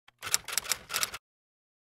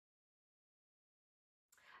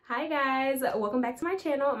Hi guys, welcome back to my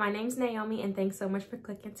channel. My name's Naomi and thanks so much for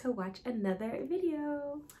clicking to watch another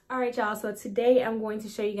video. All right y'all, so today I'm going to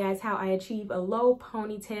show you guys how I achieve a low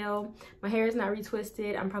ponytail. My hair is not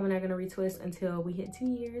retwisted. I'm probably not going to retwist until we hit 2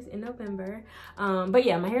 years in November. But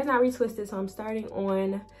yeah, my hair is not retwisted, so I'm starting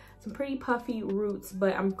on some pretty puffy roots,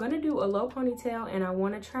 but I'm going to do a low ponytail and I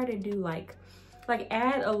want to try to do like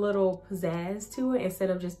add a little pizzazz to it instead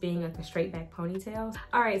of just being like a straight back ponytail.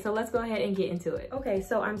 All right, so let's go ahead and get into it. Okay,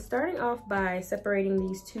 so I'm starting off by separating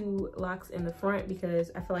these two locks in the front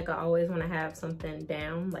because I feel like I always want to have something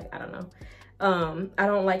down. Like, I don't know. I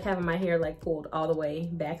don't like having my hair like pulled all the way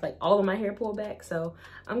back, like all of my hair pulled back. So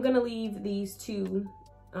I'm gonna leave these two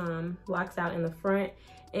locks out in the front.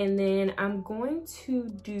 And then I'm going to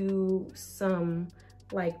do some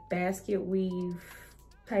like basket weave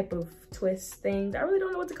type of twist things. I really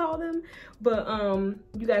don't know what to call them, but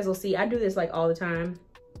you guys will see. I do this like all the time.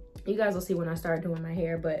 You guys will see when I start doing my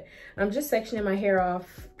hair, but I'm just sectioning my hair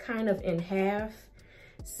off kind of in half.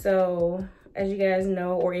 So as you guys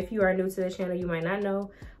know, or if you are new to the channel, you might not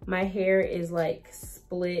know, my hair is like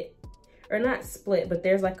split, or not split, but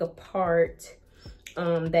there's like a part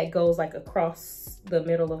that goes like across the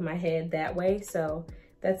middle of my head that way. So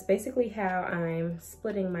that's basically how I'm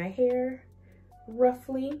splitting my hair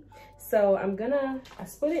roughly. So I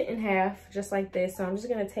split it in half just like this. So I'm just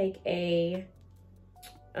gonna take a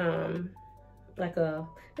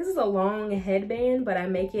this is a long headband, but I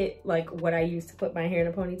make it like what I use to put my hair in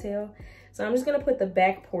a ponytail. So I'm just gonna put the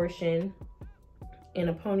back portion in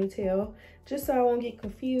a ponytail just so I won't get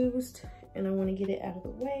confused, and I want to get it out of the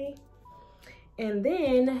way. And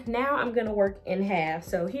then now I'm gonna work in half.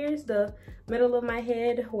 So here's the middle of my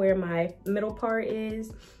head where my middle part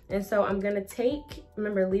is. And so I'm gonna take,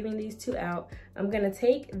 remember leaving these two out, I'm gonna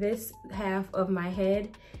take this half of my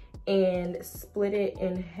head and split it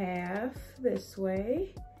in half this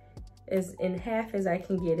way, as in half as I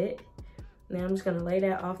can get it. Now I'm just gonna lay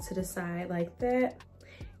that off to the side like that.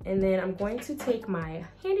 And then I'm going to take my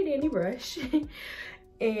handy dandy brush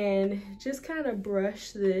and just kind of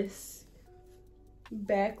brush this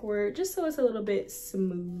backward just so it's a little bit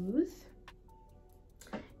smooth.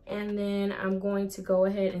 And then I'm going to go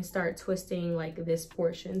ahead and start twisting like this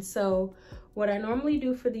portion. So what I normally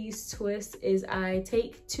do for these twists is I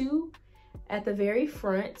take two at the very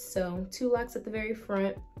front, so two locks at the very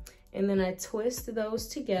front, and then I twist those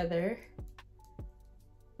together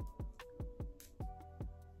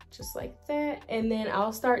just like that. And then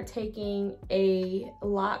I'll start taking a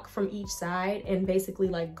lock from each side and basically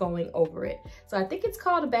like going over it. So I think it's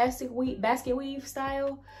called a basket weave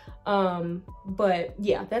style. But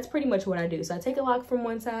yeah, that's pretty much what I do. So I take a lock from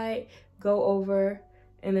one side, go over,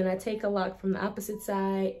 and then I take a lock from the opposite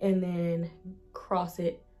side and then cross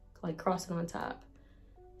it on top.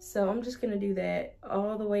 So I'm just gonna do that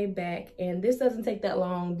all the way back. And this doesn't take that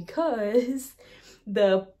long because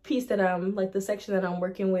the piece that I'm, like the section that I'm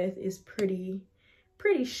working with is pretty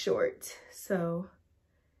short. So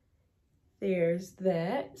there's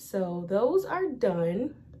that. So those are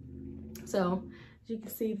done. So as you can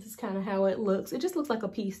see, this is kind of how it looks. It just looks like a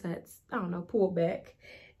piece that's, I don't know, pulled back.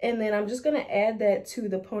 And then I'm just gonna add that to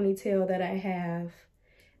the ponytail that I have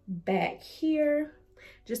back here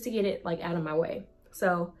just to get it like out of my way.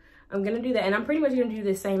 So I'm gonna do that, and I'm pretty much gonna do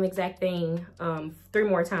the same exact thing 3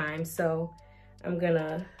 more times. So I'm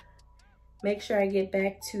gonna make sure I get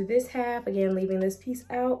back to this half, again, leaving this piece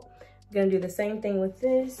out. I'm gonna do the same thing with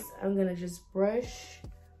this. I'm gonna just kind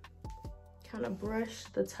of brush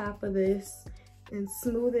the top of this and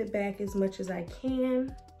smooth it back as much as I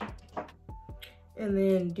can. And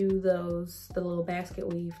then do the little basket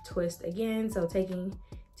weave twist again. So taking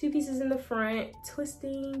 2 pieces in the front,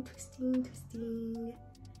 twisting,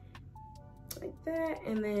 like that.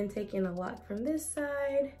 And then taking a lock from this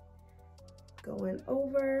side, going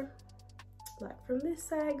over, lock from this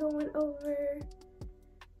side, going over,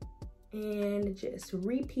 and just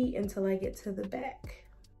repeat until I get to the back.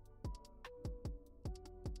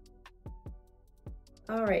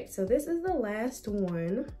 All right, so this is the last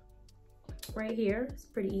one right here. It's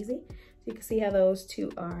pretty easy. So you can see how those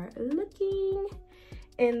two are looking.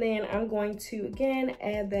 And then I'm going to, again,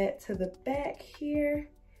 add that to the back here.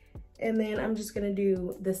 And then I'm just gonna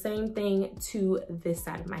do the same thing to this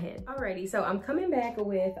side of my head. Alrighty, so I'm coming back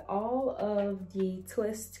with all of the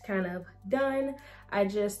twists kind of done. I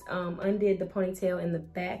just undid the ponytail in the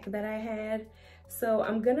back that I had. So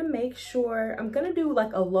I'm gonna make sure, I'm gonna do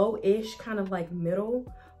like a low-ish kind of like middle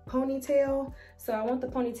ponytail. So I want the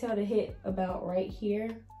ponytail to hit about right here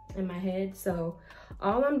in my head. So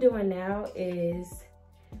all I'm doing now is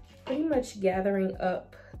pretty much gathering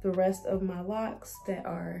up the rest of my locks that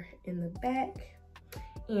are in the back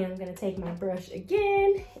And I'm gonna take my brush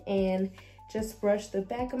again and just brush the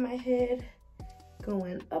back of my head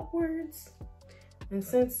going upwards. And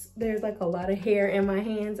since there's like a lot of hair in my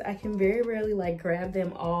hands, I can very rarely like grab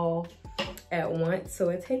them all at once. So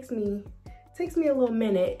it takes me a little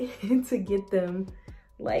minute to get them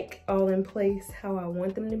like all in place how I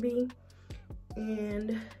want them to be.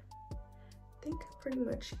 And I think I pretty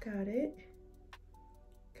much got it,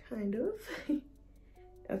 kind of.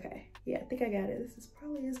 Okay, yeah, I think I got it. This is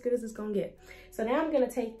probably as good as it's gonna get. So now I'm gonna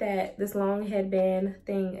take this long headband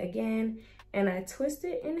thing again, and I twist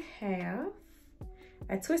it in half.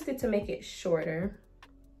 I twist it to make it shorter.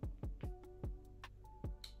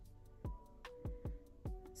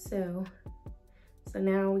 So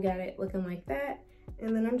now we got it looking like that.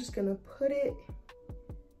 And then I'm just gonna put it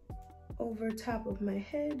over top of my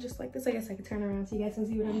head, just like this. I guess I could turn around so you guys can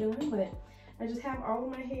see what I'm doing, but I just have all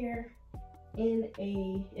of my hair in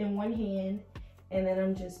one hand, and then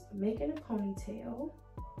I'm just making a ponytail.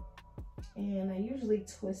 And I usually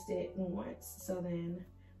twist it once, so then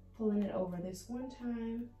pulling it over this one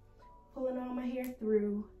time, pulling all my hair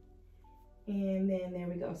through, and then there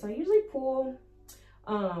we go. So I usually pull,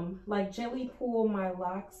 like gently pull my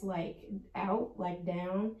locks like out, like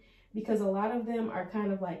down, because a lot of them are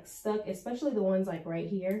kind of like stuck, especially the ones like right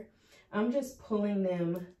here. I'm just pulling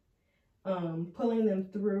them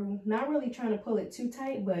through, not really trying to pull it too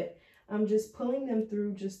tight, but I'm just pulling them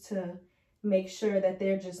through just to make sure that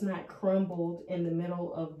they're just not crumbled in the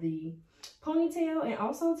middle of the ponytail, and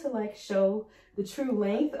also to like show the true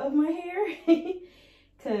length of my hair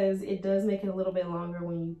because it does make it a little bit longer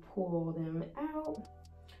when you pull them out.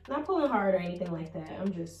 Not pulling hard or anything like that.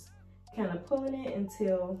 I'm just kind of pulling it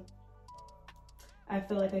until I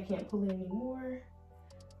feel like I can't pull it anymore.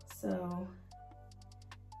 So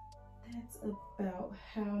that's about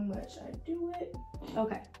how much I do it.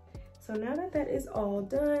 Okay, so now that that is all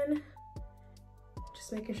done,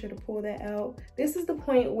 just making sure to pull that out. This is the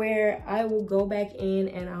point where I will go back in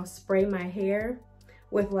and I'll spray my hair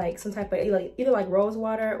with like some type of like either like rose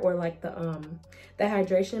water or like the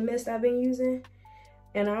hydration mist I've been using,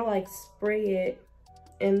 and I'll like spray it,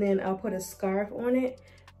 and then I'll put a scarf on it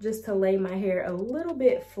just to lay my hair a little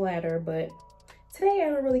bit flatter. But today I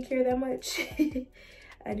don't really care that much.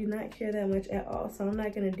 I do not care that much at all, so I'm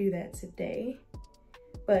not gonna do that today,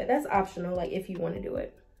 but that's optional, like if you want to do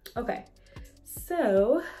it. Okay,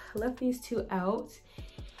 so left these two out,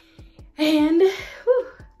 and whew,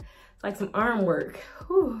 like some arm work.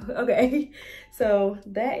 Whew, okay, so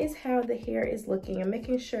that is how the hair is looking. I'm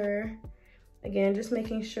making sure, again, just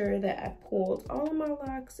making sure that I pulled all of my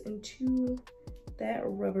locks into that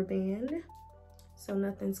rubber band so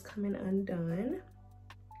nothing's coming undone.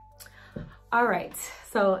 All right,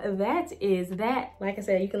 so that is that. Like I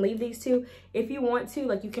said, you can leave these two if you want to.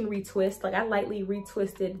 Like you can retwist. Like I lightly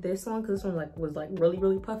retwisted this one because this one was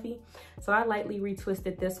really puffy. So I lightly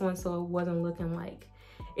retwisted this one so it wasn't looking like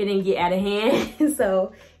it didn't get out of hand.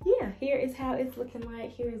 So yeah, here is how it's looking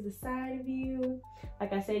like. Here is the side view.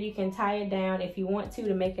 Like I said, you can tie it down if you want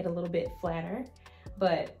to make it a little bit flatter,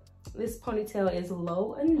 but this ponytail is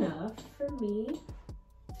low enough for me.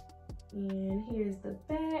 And here's the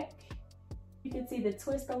back. You can see the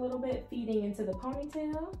twist a little bit feeding into the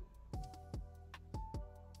ponytail.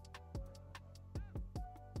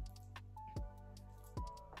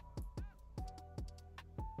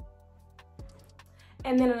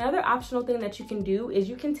 And then another optional thing that you can do is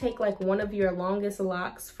you can take like one of your longest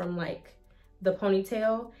locks from like the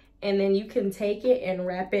ponytail, and then you can take it and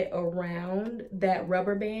wrap it around that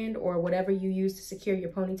rubber band or whatever you use to secure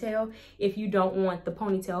your ponytail if you don't want the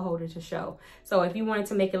ponytail holder to show. So if you wanted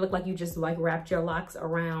to make it look like you just like wrapped your locks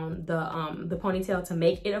around the ponytail to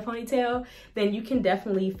make it a ponytail, then you can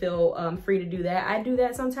definitely feel free to do that. I do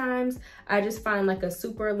that sometimes. I just find like a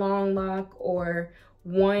super long lock or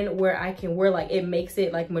one where I can wear like it makes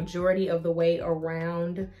it like majority of the way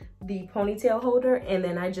around the ponytail holder, and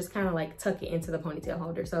then I just kind of like tuck it into the ponytail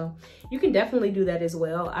holder. So you can definitely do that as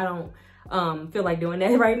well. I don't feel like doing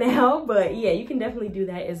that right now, but yeah, you can definitely do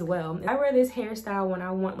that as well. I wear this hairstyle when I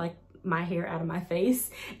want like my hair out of my face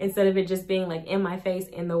instead of it just being like in my face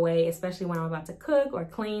in the way, especially when I'm about to cook or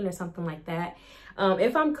clean or something like that.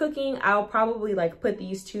 If I'm cooking, I'll probably like put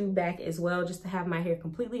these two back as well just to have my hair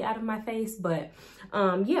completely out of my face. But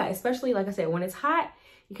yeah, especially like I said, when it's hot,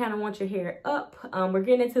 you kind of want your hair up. We're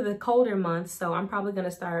getting into the colder months, so I'm probably gonna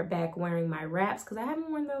start back wearing my wraps because I haven't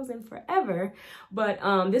worn those in forever. But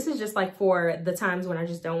this is just like for the times when I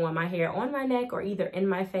just don't want my hair on my neck or either in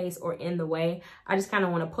my face or in the way. I just kind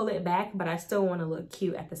of want to pull it back, but I still want to look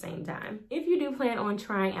cute at the same time. If you do plan on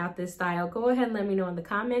trying out this style, go ahead and let me know in the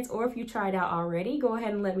comments, or if you tried out already, go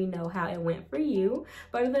ahead and let me know how it went for you.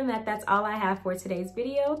 But other than that, that's all I have for today's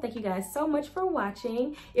video. Thank you guys so much for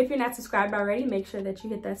watching. If you're not subscribed already, make sure that you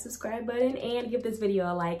hit that subscribe button and give this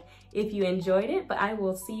video a like if you enjoyed it. But I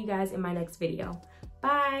will see you guys in my next video.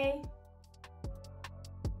 Bye.